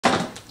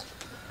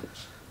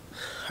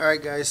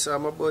Alright guys, so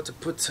I'm about to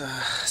put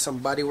some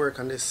body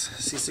work on this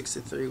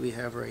C63 we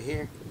have right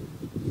here.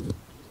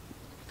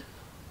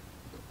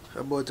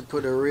 I'm about to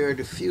put a rear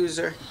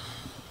diffuser.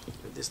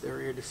 This is the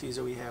rear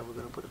diffuser we have. We're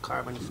going to put a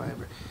carbon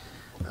fiber.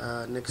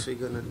 Next we're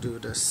going to do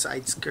the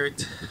side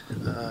skirt.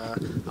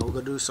 And we're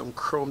going to do some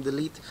chrome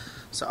delete.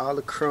 So all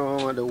the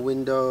chrome on the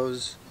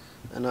windows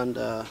and on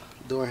the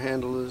door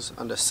handles,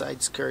 on the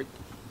side skirt,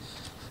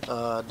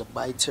 the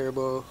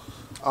bi-turbo,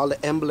 all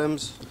the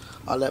emblems,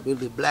 all that will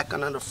be black.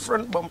 And on the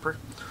front bumper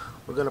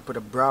we're going to put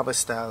a Brava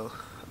style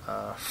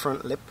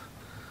front lip.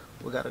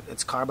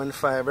 It's carbon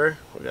fiber.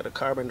 We got a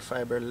carbon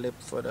fiber lip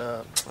for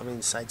the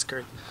side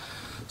skirt.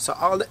 So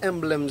all the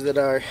emblems that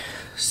are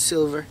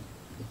silver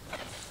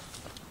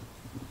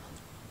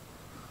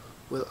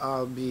will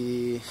all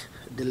be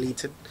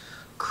deleted,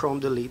 chrome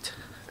delete,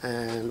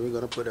 and we're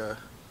gonna put a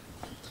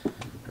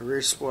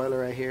rear spoiler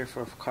right here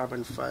for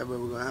carbon fiber.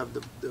 We're gonna have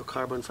the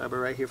carbon fiber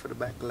right here for the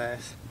back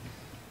glass,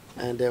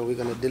 and then we're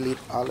gonna delete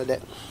all of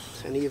that,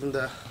 and even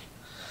the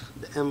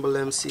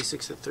emblem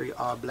C63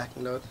 all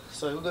blackened out.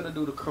 So we're gonna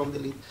do the chrome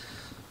delete.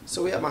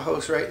 So we're at my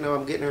house right now.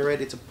 I'm getting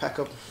ready to pack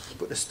up,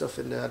 put the stuff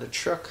in the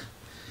truck.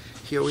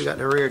 Here we got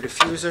the rear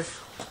diffuser.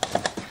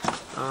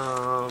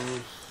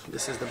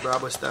 This is the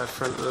Bravo style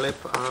front lip.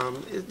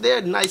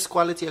 They're nice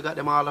quality. I got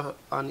them all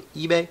on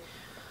eBay.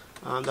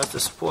 That's the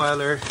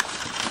spoiler.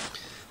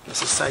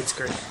 That's the side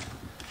skirt,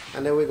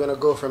 and then we're gonna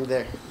go from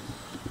there.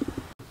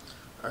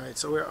 Alright,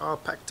 so we're all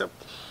packed up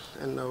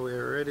and now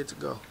we're ready to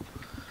go.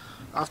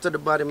 After the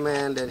body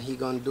man, then he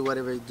gonna do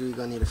whatever he do. He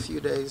gonna need a few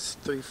days,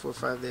 3, 4,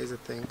 5 days I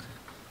think,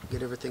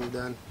 get everything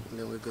done, and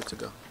then we're good to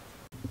go.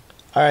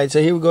 Alright,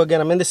 so here we go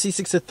again. I'm in the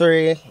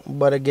C63,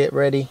 but to get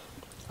ready.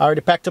 I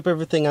already packed up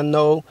everything. I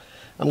know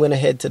I'm gonna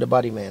head to the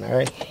body man.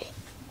 Alright,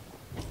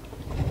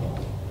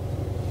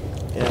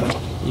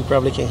 yeah, you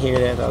probably can hear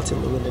that. I'll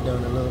tilt the window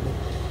down a little bit.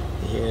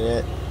 You hear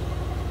that?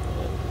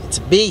 It's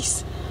a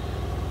beast.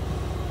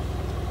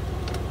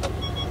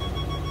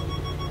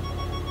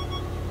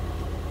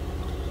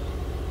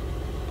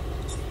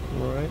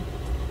 Alright,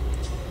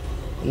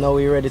 now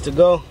we're ready to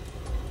go.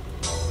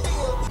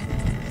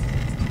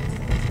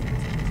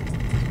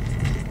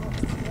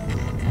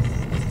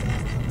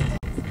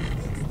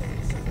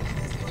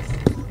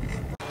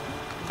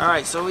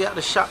 Alright, so we at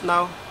the shop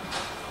now,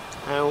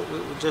 and we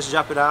just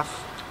drop it off.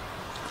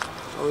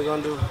 So we're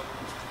gonna do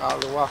all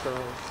the walk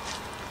around.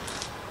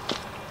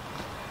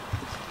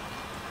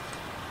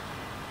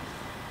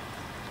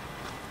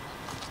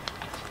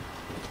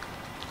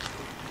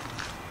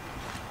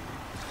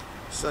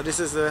 So this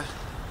is the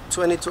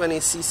 2020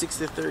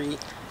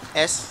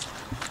 C63s.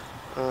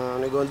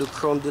 We're going to do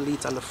chrome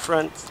delete on the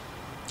front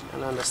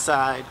and on the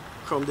side,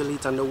 chrome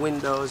delete on the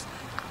windows,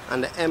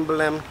 and the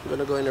emblem. We're going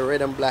to go in the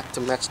red and black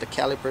to match the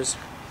calipers.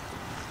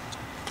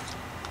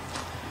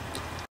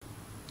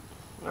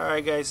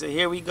 Alright guys, so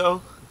here we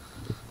go.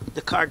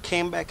 The car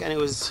came back and it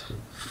was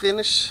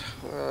finished.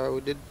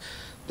 We did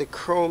the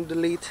chrome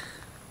delete,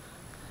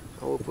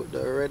 and we'll put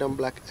the red and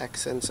black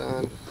accents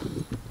on.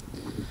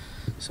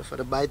 So for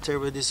the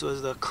bi-turbo, this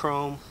was the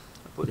chrome.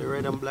 I put the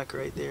red and black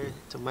right there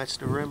to match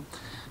the rim.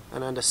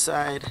 And on the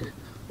side,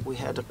 we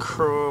had the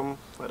chrome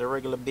for the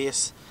regular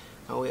base,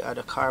 and we had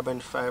a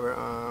carbon fiber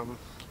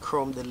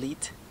chrome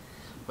delete.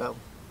 Well,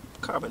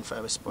 carbon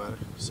fiber spoiler,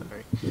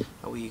 sorry.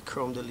 And we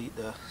chrome delete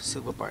the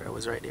silver part that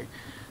was right there.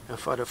 And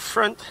for the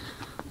front,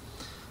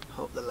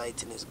 hope the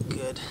lighting is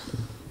good.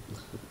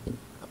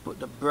 I put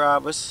the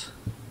Bravas.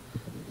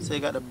 So you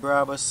got the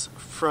Bravas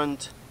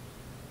front.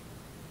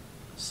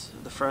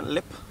 The front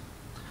lip.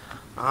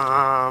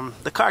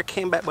 The car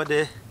came back, but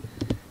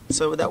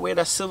so that way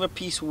that silver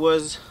piece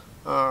was,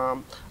 I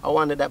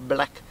wanted that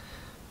black,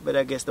 but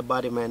I guess the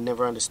body man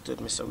never understood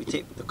me. So we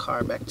take the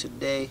car back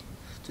today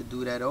to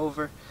do that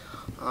over.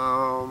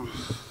 And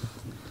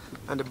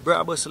the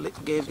Bravo lip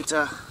gave it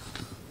a,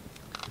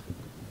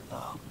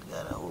 oh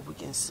god, I hope we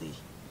can see.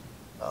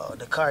 Oh,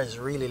 the car is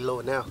really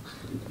low now.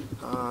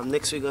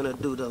 Next we're gonna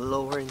do the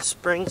lowering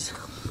springs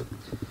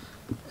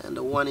and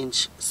the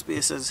 1-inch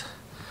spacers.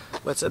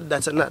 But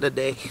that's another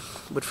day.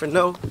 But for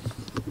now,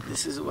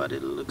 this is what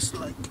it looks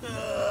like.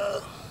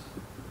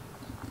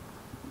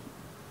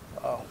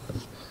 Oh,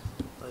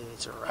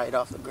 it's right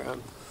off the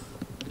ground.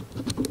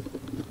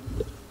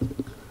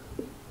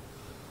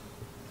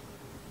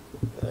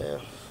 Yeah,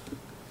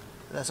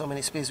 that's how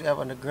many space we have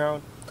on the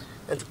ground.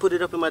 And to put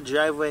it up in my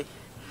driveway,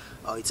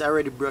 oh, it's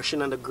already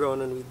brushing on the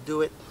ground and we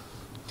do it.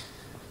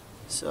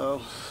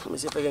 So let me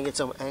see if I can get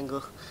some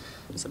angle.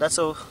 So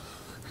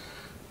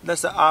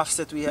that's the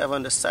offset we have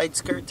on the side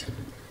skirt.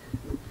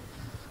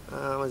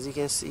 As you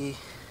can see,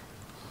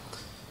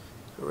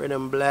 red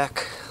and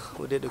black.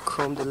 We did the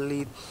chrome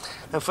delete.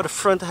 And for the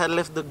front, I had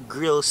left the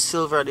grille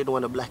silver. I didn't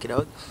want to black it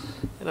out,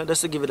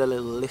 just to give it a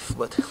little lift.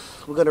 But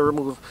we're gonna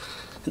remove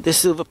this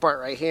silver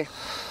part right here,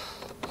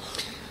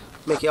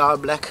 make it all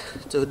black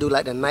to do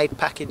like the night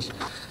package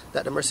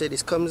that the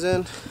Mercedes comes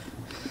in.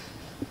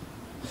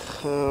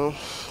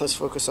 Let's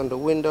focus on the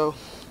window.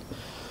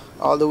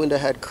 All the window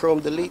had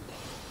chrome delete.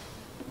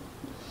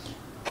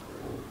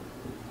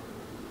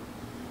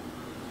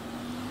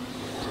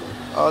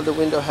 all the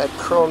window had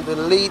chrome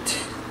delete.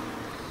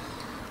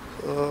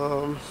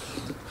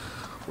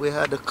 We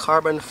had the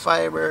carbon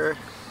fiber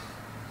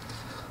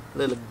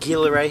little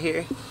gill right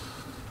here.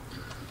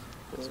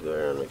 Let's go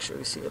around and make sure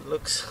we see it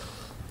looks.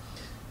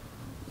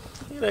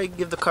 You know,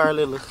 give the car a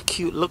little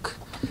cute look.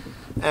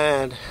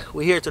 And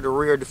we're here to the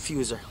rear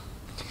diffuser.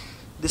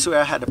 This is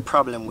where I had a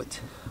problem with.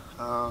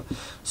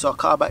 So I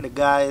call back the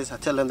guys. I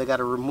tell them they got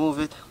to remove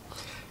it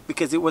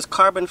because it was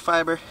carbon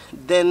fiber.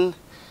 Then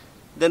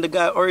the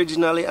guy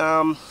originally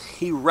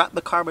he wrapped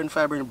the carbon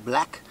fiber in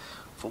black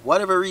for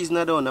whatever reason,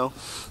 I don't know.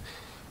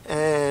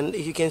 And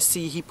you can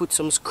see he put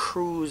some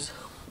screws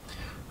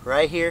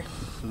right here,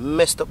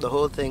 messed up the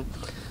whole thing.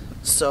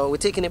 So we're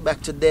taking it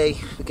back today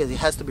because it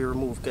has to be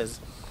removed because,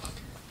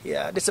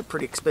 yeah, this is a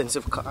pretty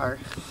expensive car.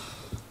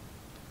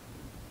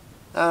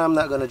 I'm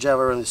not gonna drive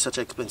around with such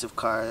an expensive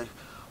car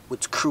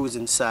with screws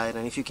inside.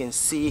 And if you can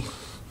see,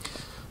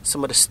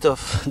 some of the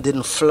stuff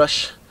didn't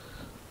flush,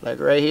 like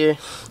right here.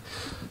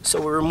 So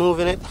we're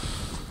removing it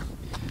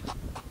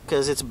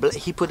because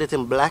he put it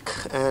in black,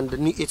 and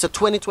it's a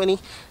 2020.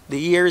 The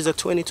year is a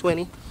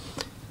 2020,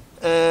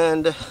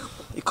 and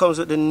it comes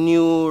with the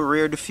new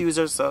rear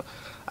diffuser. So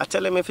I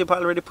tell him if he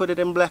already put it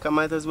in black, I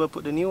might as well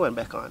put the new one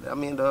back on. I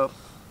mean the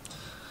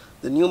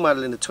new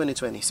model in the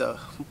 2020. So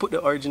we put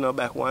the original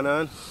back one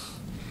on.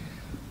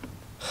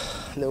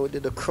 And then we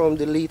did the chrome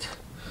delete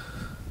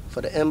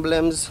for the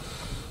emblems.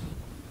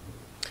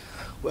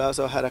 We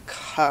also had a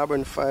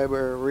carbon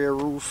fiber rear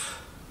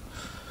roof,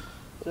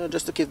 you know,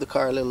 just to give the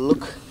car a little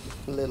look,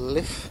 a little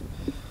lift.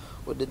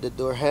 We did the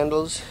door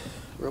handles,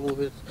 remove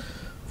it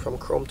from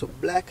chrome to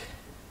black.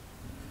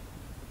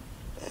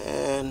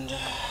 And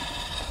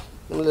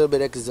I'm a little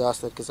bit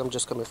exhausted because I'm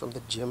just coming from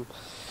the gym,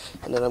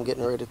 and then I'm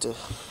getting ready to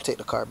take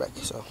the car back.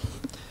 So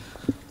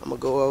I'm gonna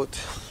go out,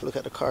 look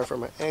at the car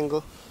from an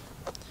angle,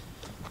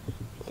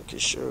 making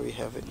sure we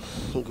have it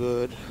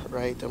good,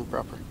 right, and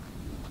proper.